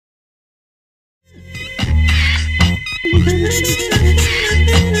I'm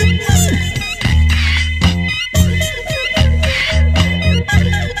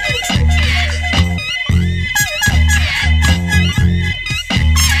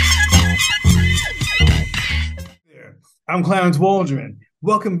Clarence Waldron.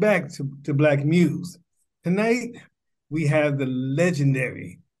 Welcome back to Black Muse. Tonight, we have the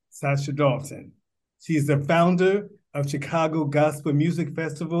legendary Sasha Daltonn. She's the founder of Chicago Gospel Music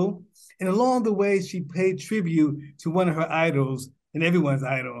Festival. And along the way, she paid tribute to one of her idols, and everyone's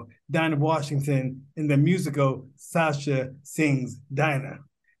idol, Dinah Washington, in the musical Sasha Sings Dinah.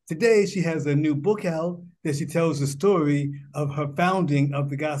 Today, she has a new book out that she tells the story of her founding of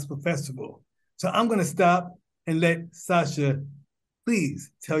the Gospel Festival. So I'm going to stop and let Sasha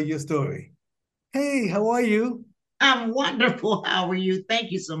please tell your story. Hey, how are you? I'm wonderful. How are you?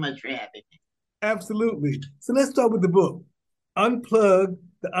 Thank you so much for having me. Absolutely. So let's start with the book. Unplug,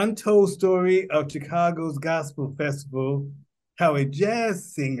 the untold story of Chicago's Gospel Festival, how a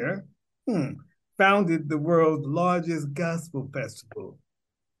jazz singer founded the world's largest gospel festival.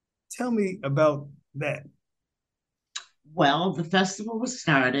 Tell me about that. Well, the festival was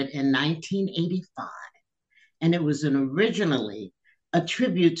started in 1985. And it was originally a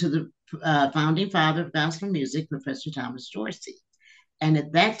tribute to the founding father of gospel music, Professor Thomas Dorsey. And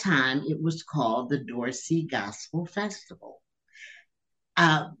at that time, it was called the Dorsey Gospel Festival.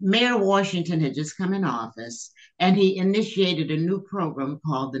 Mayor Washington had just come in office, and he initiated a new program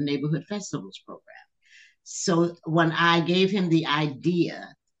called the Neighborhood Festivals Program. So when I gave him the idea,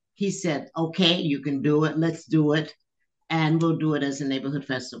 he said, okay, you can do it, let's do it, and we'll do it as a neighborhood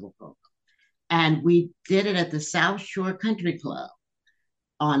festival program. And we did it at the South Shore Country Club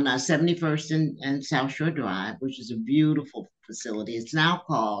on 71st and South Shore Drive, which is a beautiful facility. It's now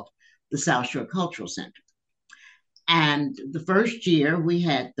called the South Shore Cultural Center. And the first year we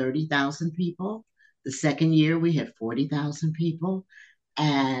had 30,000 people. The second year we had 40,000 people.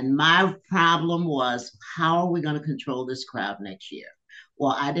 And my problem was, how are we going to control this crowd next year?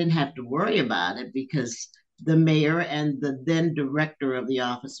 Well, I didn't have to worry about it because the mayor and the then director of the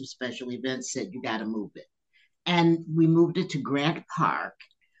Office of Special Events said, you got to move it. And we moved it to Grant Park.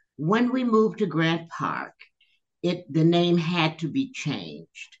 When we moved to Grant Park, the name had to be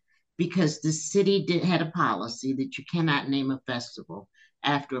changed because the city had a policy that you cannot name a festival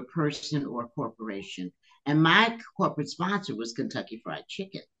after a person or a corporation. And my corporate sponsor was Kentucky Fried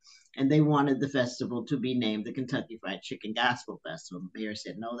Chicken. And they wanted the festival to be named the Kentucky Fried Chicken Gospel Festival. The mayor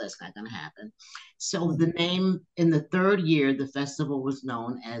said, no, that's not going to happen. So the name, in the third year, the festival was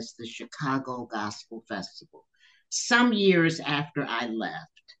known as the Chicago Gospel Festival. Some years after I left,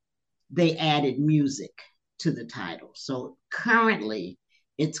 they added music to the title. So currently,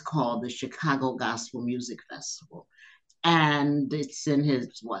 it's called the Chicago Gospel Music Festival. And it's in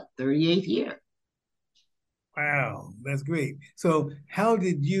his, 38th year. Wow, that's great. So how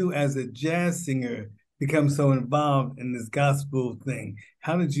did you as a jazz singer become so involved in this gospel thing?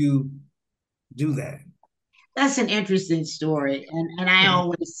 How did you do that? That's an interesting story. And I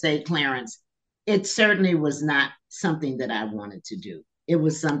always say, Clarence, it certainly was not something that I wanted to do. It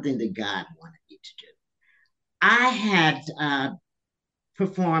was something that God wanted me to do. I had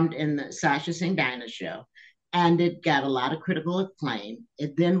performed in the Sasha Sing Dinah show, and it got a lot of critical acclaim.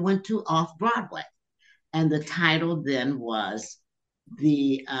 It then went to off-Broadway. And the title then was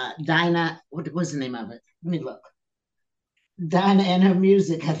the Dinah, what was the name of it? Let me look. Dinah and Her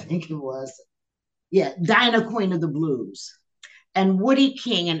Music, I think it was. Yeah, Dinah, Queen of the Blues. And Woody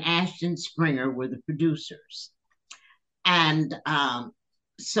King and Ashton Springer were the producers. And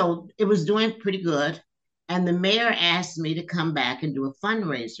so it was doing pretty good. And the mayor asked me to come back and do a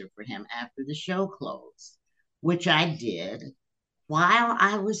fundraiser for him after the show closed, which I did. While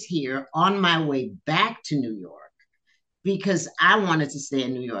I was here on my way back to New York, because I wanted to stay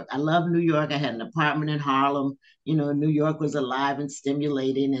in New York. I love New York. I had an apartment in Harlem. You know, New York was alive and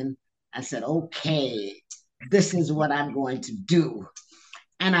stimulating. And I said, okay, this is what I'm going to do.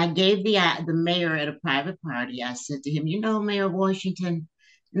 And I gave the mayor at a private party, I said to him, you know, Mayor Washington,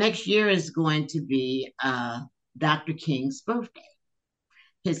 next year is going to be Dr. King's birthday.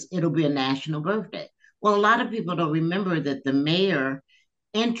 It'll be a national birthday. Well, a lot of people don't remember that the mayor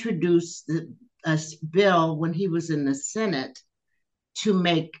introduced a bill when he was in the Senate to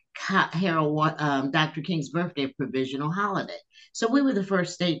make Dr. King's birthday a provisional holiday. So we were the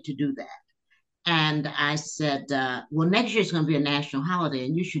first state to do that. And I said, well, next year is going to be a national holiday,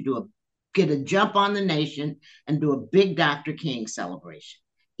 and you should get a jump on the nation and do a big Dr. King celebration.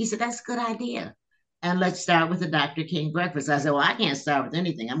 He said, that's a good idea. And let's start with a Dr. King breakfast. I said, well, I can't start with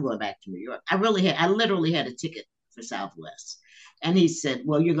anything. I'm going back to New York. I literally had a ticket for Southwest. And he said,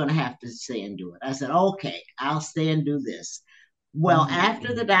 well, you're going to have to stay and do it. I said, okay, I'll stay and do this. Well,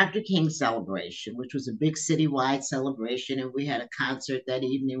 after the Dr. King celebration, which was a big citywide celebration, and we had a concert that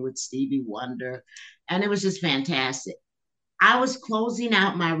evening with Stevie Wonder, and it was just fantastic. I was closing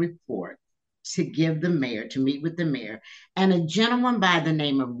out my report to give the mayor, to meet with the mayor, and a gentleman by the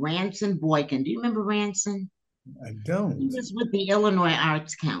name of Ranson Boykin. Do you remember Ranson? I He don't. was with the Illinois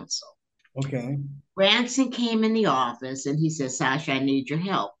Arts Council. Okay. Ranson came in the office and he said, Sasha, I need your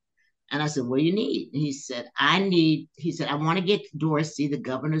help. And I said, what do you need? And he said, I want to get Dorsey the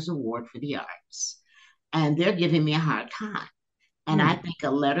governor's award for the arts. And they're giving me a hard time. And I think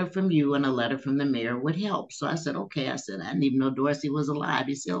a letter from you and a letter from the mayor would help. So I said, okay. I said, I didn't even know Dorsey was alive.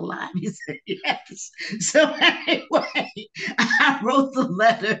 He's still alive. He said, yes. So anyway, I wrote the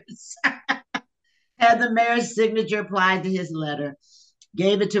letters, had the mayor's signature applied to his letter,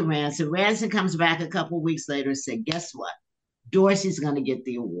 gave it to Ranson. Ranson comes back a couple of weeks later and said, guess what? Dorsey's going to get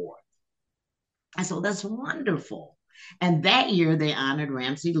the award. I said, well, that's wonderful. And that year they honored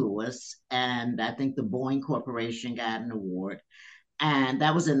Ramsey Lewis, and I think the Boeing Corporation got an award. And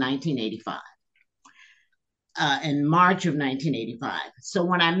that was in 1985, in March of 1985. So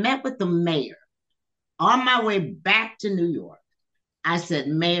when I met with the mayor on my way back to New York, I said,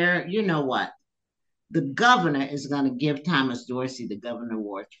 Mayor, you know what? The governor is going to give Thomas Dorsey the Governor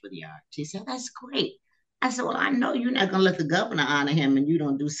Award for the Arts. He said, that's great. I said, well, I know you're not going to let the governor honor him and you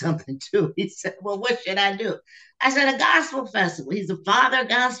don't do something too. He said, well, what should I do? I said, a gospel festival. He's the father of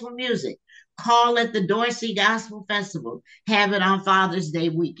gospel music. Call it the Dorsey Gospel Festival. Have it on Father's Day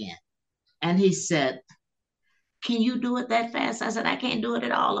weekend. And he said, can you do it that fast? I said, I can't do it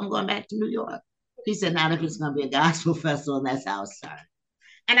at all. I'm going back to New York. He said, not if it's going to be a gospel festival. And that's how it started.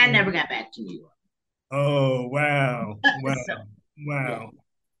 And I never got back to New York. Oh, wow. Wow. So, Wow.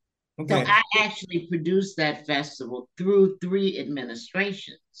 yeah. Okay. So I actually produced that festival through 3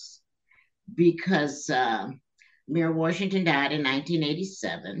 administrations because Mayor Washington died in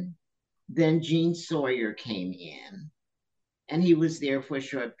 1987. Then Gene Sawyer came in and he was there for a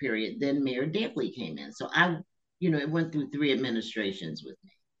short period. Then Mayor Daley came in. So it went through 3 administrations with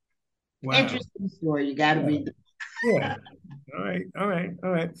me. Wow. Interesting story. You got to read the book. Yeah. All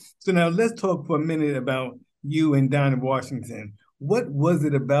right. So now let's talk for a minute about you and Dinah Washington. What was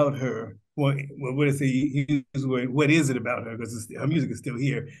it about her? Well, what is it about her? Because her music is still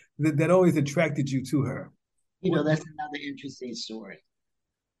here. That always attracted you to her. That's another interesting story.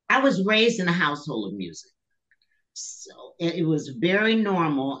 I was raised in a household of music. So it was very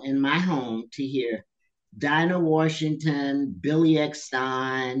normal in my home to hear Dinah Washington, Billy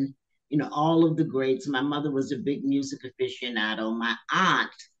Eckstine, all of the greats. My mother was a big music aficionado. My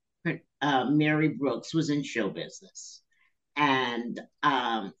aunt, Mary Brooks, was in show business. And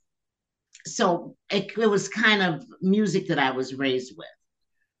so it was kind of music that I was raised with.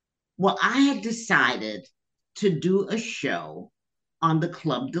 Well, I had decided to do a show on the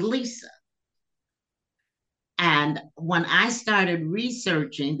Club de Lisa. And when I started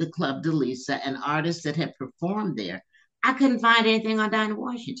researching the Club de Lisa and artists that had performed there, I couldn't find anything on Dinah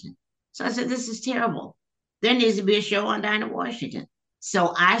Washington. So I said, this is terrible. There needs to be a show on Dinah Washington.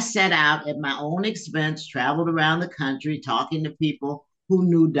 So I set out at my own expense, traveled around the country, talking to people who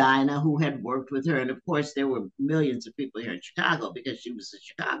knew Dinah, who had worked with her. And of course, there were millions of people here in Chicago because she was a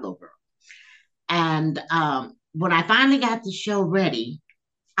Chicago girl. And when I finally got the show ready,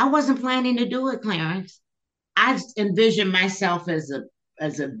 I wasn't planning to do it, Clarence. I envisioned myself as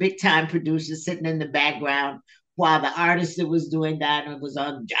a big time producer sitting in the background while the artist that was doing Dinah was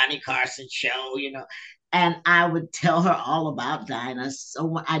on Johnny Carson's show, and I would tell her all about Dinah.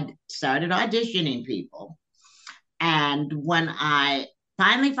 So I started auditioning people. And when I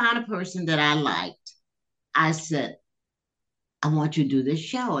finally found a person that I liked, I said, I want you to do this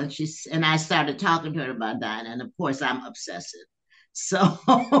show. And I started talking to her about Dinah. And of course, I'm obsessive. So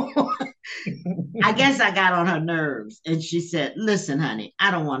I guess I got on her nerves. And she said, listen, honey,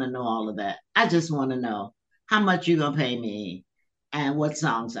 I don't want to know all of that. I just want to know how much you're going to pay me and what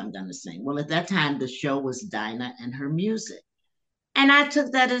songs I'm going to sing. Well, at that time, the show was Dinah and her music. And I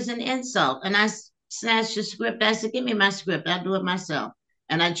took that as an insult. And I snatched the script. I said, give me my script. I'll do it myself.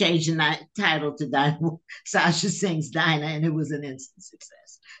 And I changed the title to Dinah. Sasha Sings Dinah, and it was an instant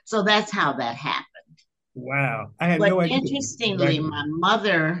success. So that's how that happened. Wow. I had no idea. Interestingly, my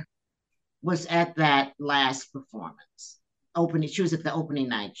mother was at that last performance. She was at the opening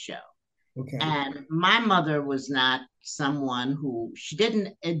night show. Okay. And my mother was not someone she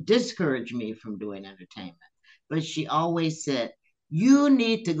didn't discourage me from doing entertainment, but she always said, you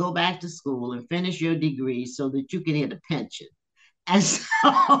need to go back to school and finish your degree so that you can get a pension. And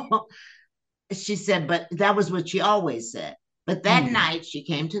so she said, but that was what she always said. But that night she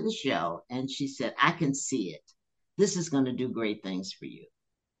came to the show and she said, I can see it. This is going to do great things for you.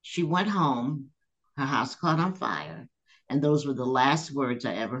 She went home, her house caught on fire, and those were the last words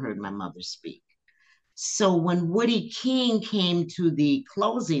I ever heard my mother speak. So when Woody King came to the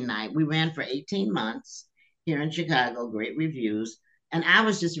closing night, we ran for 18 months here in Chicago, great reviews. And I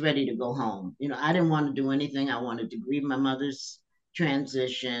was just ready to go home. You know, I didn't want to do anything. I wanted to grieve my mother's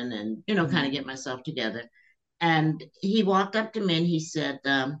transition and, you know, kind of get myself together. And he walked up to me and he said,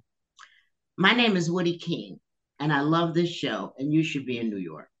 my name is Woody King, and I love this show, and you should be in New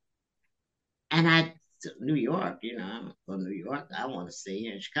York. And I said, New York, you know, I'm from New York. I want to stay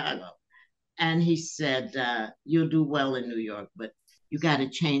here in Chicago. And he said, you'll do well in New York, but you got to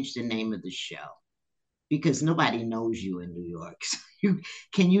change the name of the show because nobody knows you in New York. So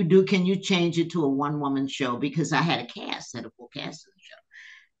can you change it to a one-woman show? Because I had a full cast of the show.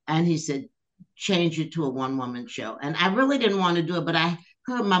 And he said, change it to a one-woman show. And I really didn't want to do it, but I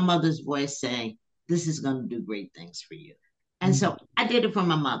heard my mother's voice saying, this is going to do great things for you. And so I did it for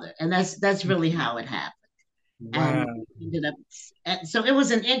my mother. And that's really how it happened. Wow. And ended up, so it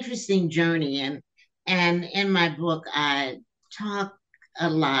was an interesting journey. And in my book, I talk a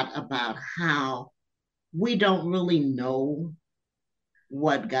lot about how we don't really know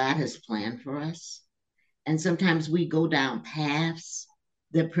what God has planned for us. And sometimes we go down paths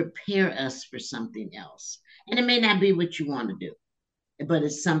that prepare us for something else. And it may not be what you want to do, but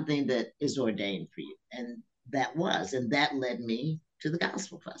it's something that is ordained for you. And that led me to the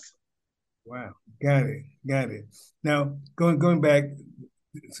Gospel Festival. Wow, got it. Now, going back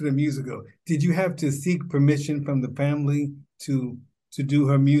to the musical, did you have to seek permission from the family to do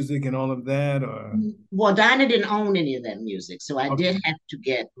her music and all of that, or? Well, Dinah didn't own any of that music, so I did have to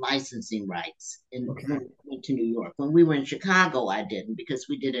get licensing rights when we went to New York. When we were in Chicago, I didn't because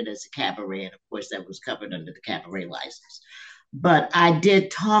we did it as a cabaret, and of course that was covered under the cabaret license. But I did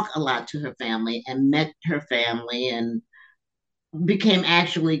talk a lot to her family and met her family and became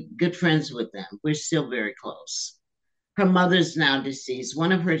actually good friends with them. We're still very close. Her mother's now deceased.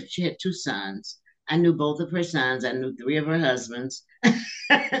 She had two sons. I knew both of her sons. I knew three of her husbands.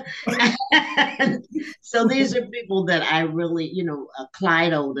 So these are people that I really,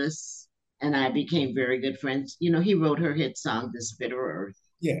 Clyde Otis and I became very good friends. You know, he wrote her hit song, This Bitter Earth.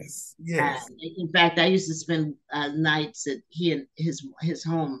 Yes. In fact, I used to spend nights at his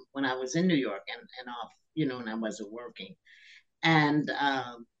home when I was in New York and off, when I wasn't working. And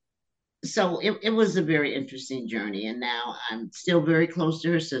so it was a very interesting journey. And now I'm still very close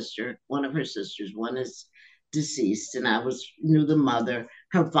to her sister, one of her sisters. One is deceased, and I knew the mother.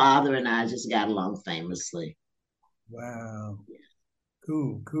 Her father and I just got along famously. Wow. Yeah.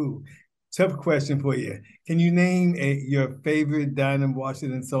 Cool. Tough question for you. Can you name your favorite Dinah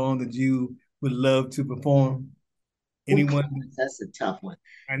Washington song that you would love to perform? Anyone? That's a tough one.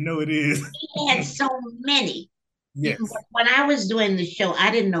 I know it is. He had so many. Yes. When I was doing the show,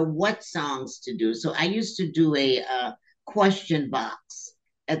 I didn't know what songs to do. So I used to do a question box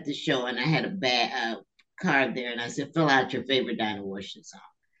at the show, and I had a card there, and I said, fill out your favorite Dinah Washington song.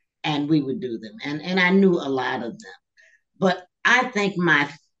 And we would do them. And I knew a lot of them. But I think my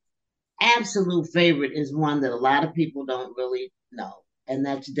absolute favorite is one that a lot of people don't really know, and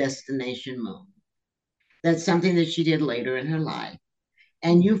that's Destination Moon. That's something that she did later in her life.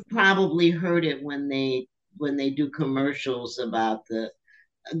 And you've probably heard it when they do commercials about the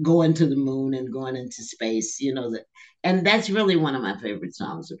going to the moon and going into space, and that's really one of my favorite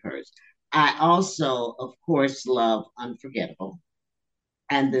songs of hers. I also, of course, love Unforgettable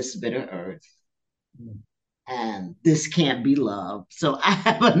and This Bitter Earth. And This Can't Be Love. So I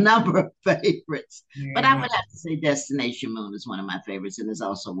have a number of favorites, but I would have to say Destination Moon is one of my favorites, and is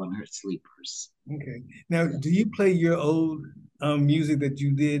also one of her sleepers. Okay. Now, do you play your old music that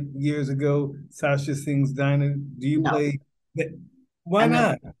you did years ago? Sasha Sings Dinah. Do you play that? Why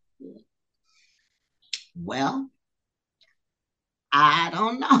not? Well, I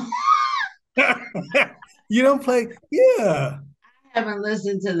don't know. You don't play? Yeah. I haven't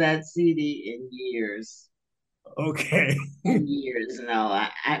listened to that CD in years. Okay. In years. No,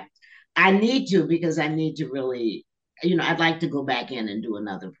 I need to, because I need to really, I'd like to go back in and do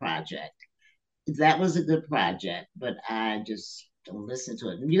another project. That was a good project, but I just don't listen to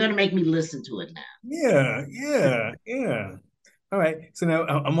it. You're going to make me listen to it now. Yeah. All right. So now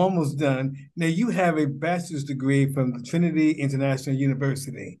I'm almost done. Now you have a bachelor's degree from the Trinity International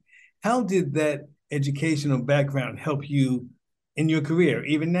University. How did that educational background help you in your career,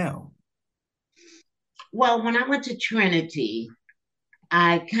 even now? Well, when I went to Trinity,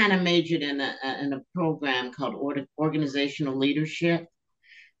 I kind of majored in a program called organizational leadership.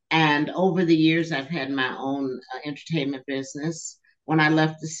 And over the years, I've had my own entertainment business. When I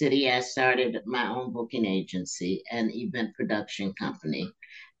left the city, I started my own booking agency and event production company.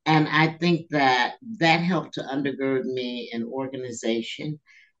 And I think that that helped to undergird me in organization.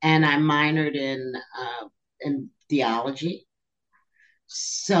 And I minored in theology.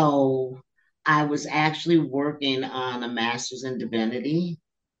 So I was actually working on a master's in divinity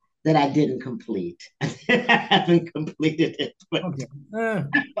that I didn't complete. I haven't completed it, but Okay.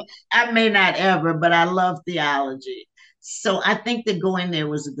 I may not ever, but I love theology. So I think that going there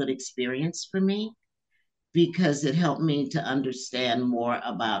was a good experience for me because it helped me to understand more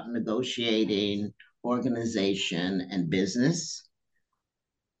about negotiating, organization, and business.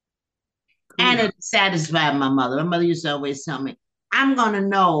 Cool. And it satisfied my mother. My mother used to always tell me, I'm going to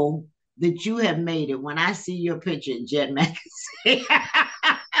know that you have made it when I see your picture in Jet Magazine.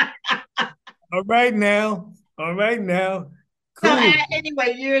 All right now. All right now. So Cool.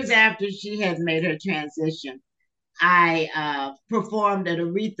 anyway, years after she had made her transition, I performed at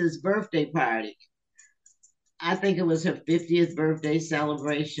Aretha's birthday party. I think it was her 50th birthday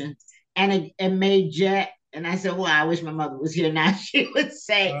celebration. And it made Jet, and I said, well, I wish my mother was here now. She would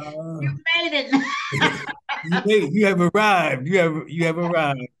say, you made it. You made it. You have arrived. You have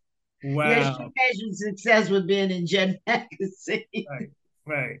arrived. Yes, she Wow. measured success with being in Jet Magazine.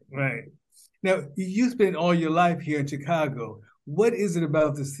 Right. Now, you spent all your life here in Chicago. What is it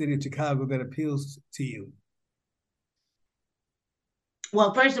about the city of Chicago that appeals to you?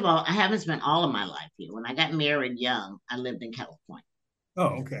 Well, first of all, I haven't spent all of my life here. When I got married young, I lived in California.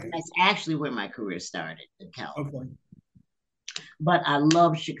 Oh, okay. That's actually where my career started, in California. Okay. But I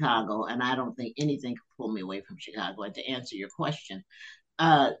love Chicago, and I don't think anything can pull me away from Chicago. And to answer your question,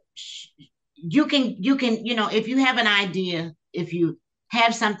 uh, if you have an idea, if you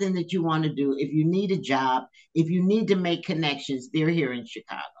have something that you want to do, if you need a job, if you need to make connections, they're here in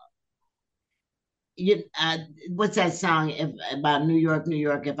Chicago. What's that song about New York, New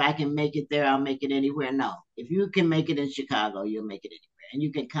York? If I can make it there, I'll make it anywhere. No, if you can make it in Chicago, you'll make it anywhere, and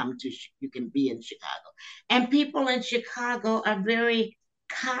you can be in Chicago. And people in Chicago are very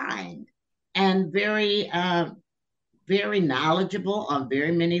kind and very knowledgeable on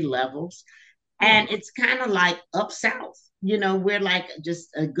very many levels. And it's kind of like up south. We're like just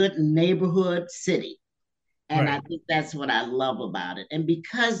a good neighborhood city. And I think that's what I love about it. And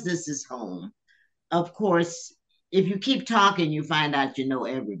because this is home, of course, if you keep talking, you find out you know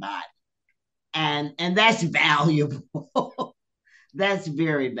everybody. And that's valuable. That's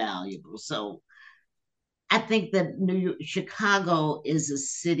very valuable. So I think that Chicago is a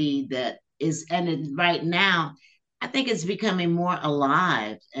city that is, right now, I think it's becoming more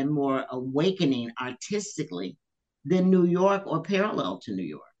alive and more awakening artistically than New York or parallel to New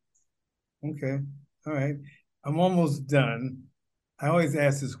York. Okay. All right. I'm almost done. I always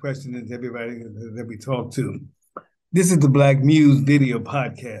ask this question to everybody that we talk to. This is the Black Muse video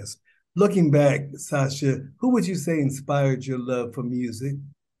podcast. Looking back, Sasha, who would you say inspired your love for music?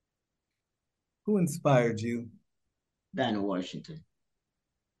 Who inspired you? Dinah Washington.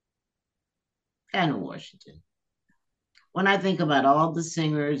 Dinah Washington. When I think about all the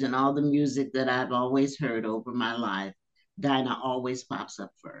singers and all the music that I've always heard over my life, Dinah always pops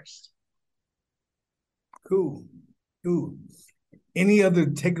up first. Cool. Any other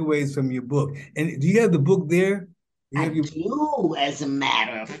takeaways from your book? And do you have the book there? I do, as a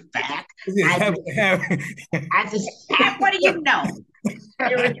matter of fact. What do you know?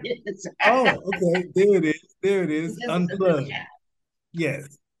 There it is. Oh, okay. There it is. Unplugged.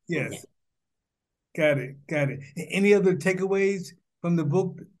 Yes. Okay. Got it. Any other takeaways from the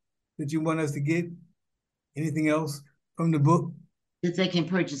book that you want us to get? Anything else from the book? That they can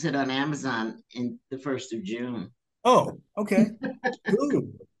purchase it on Amazon in the 1st of June. Oh, okay.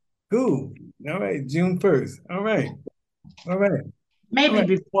 Cool. All right, June 1st. All right. Maybe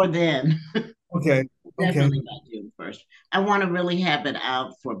before then. Okay. Definitely by June 1st. I want to really have it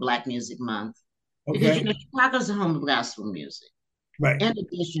out for Black Music Month. Because Chicago's the home of gospel music. Right. In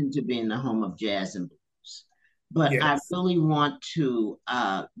addition to being the home of jazz and blues. But I really want to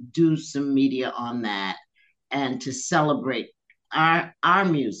do some media on that and to celebrate our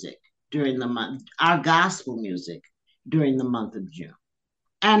music during the month, our gospel music during the month of June.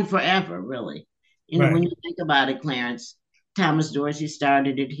 And forever, really. When you think about it, Clarence, Thomas Dorsey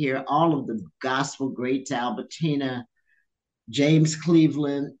started it here. All of the gospel greats, Albertina, James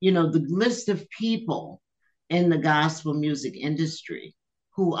Cleveland, the list of people in the gospel music industry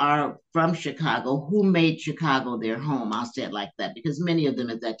who are from Chicago, who made Chicago their home. I'll say it like that, because many of them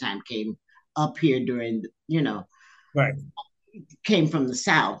at that time came up here during, came from the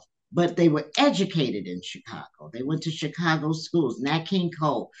South. but they were educated in Chicago. They went to Chicago schools. Nat King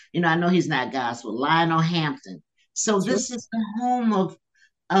Cole, I know he's not gospel. Lionel Hampton. So Sure. this is the home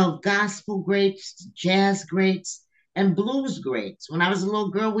of gospel greats, jazz greats, and blues greats. When I was a little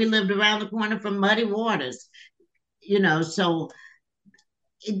girl, we lived around the corner from Muddy Waters. So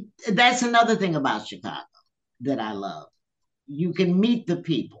that's another thing about Chicago that I love. You can meet the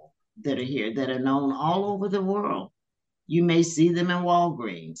people that are here that are known all over the world. You may see them in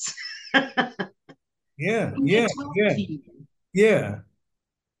Walgreens. Yeah, And they yeah, talk yeah, to you. yeah.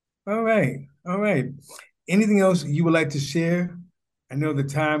 All right, all right. Anything else you would like to share? I know the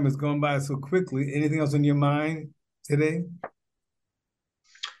time has gone by so quickly. Anything else on your mind today?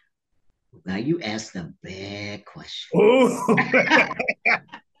 Now you asked a bad question. Oh,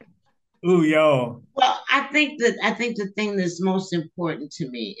 ooh, y'all. Well, I think the thing that's most important to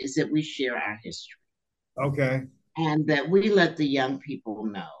me is that we share our history Okay. and that we let the young people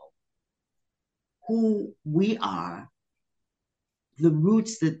know who we are, the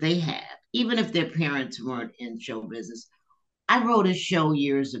roots that they have, even if their parents weren't in show business. I wrote a show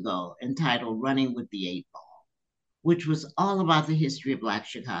years ago entitled Running with the Eight Ball, which was all about the history of Black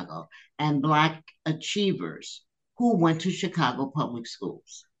Chicago and Black achievers who went to Chicago public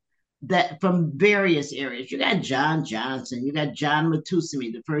schools that from various areas. You got John Johnson, you got John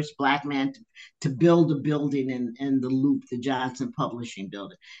Matusimi, the first Black man to build a building in the Loop, the Johnson Publishing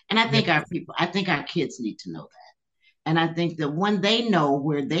Building. And I think our kids need to know that. And I think that when they know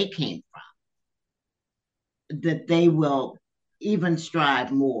where they came from, that they will even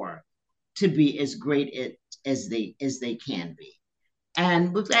strive more to be as great as they can be.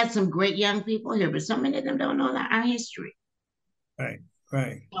 And we've got some great young people here, but so many of them don't know our history. Right,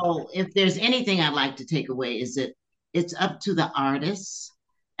 right. So if there's anything I'd like to take away is that it's up to the artists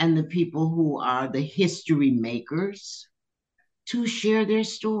and the people who are the history makers to share their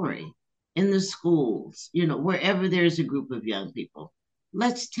story in the schools, wherever there's a group of young people.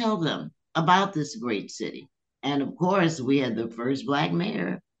 Let's tell them about this great city. And of course, we had the first Black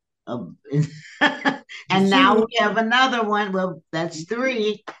mayor of, and now we have another one. Well, that's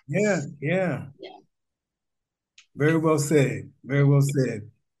three. Yeah, yeah. Very well said. Very well said.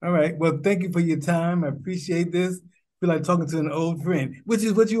 All right. Well, thank you for your time. I appreciate this. Feel like talking to an old friend, which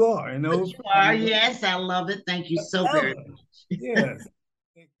is what you are, an old friend. Yes, I love it. Thank you so very much. Yes.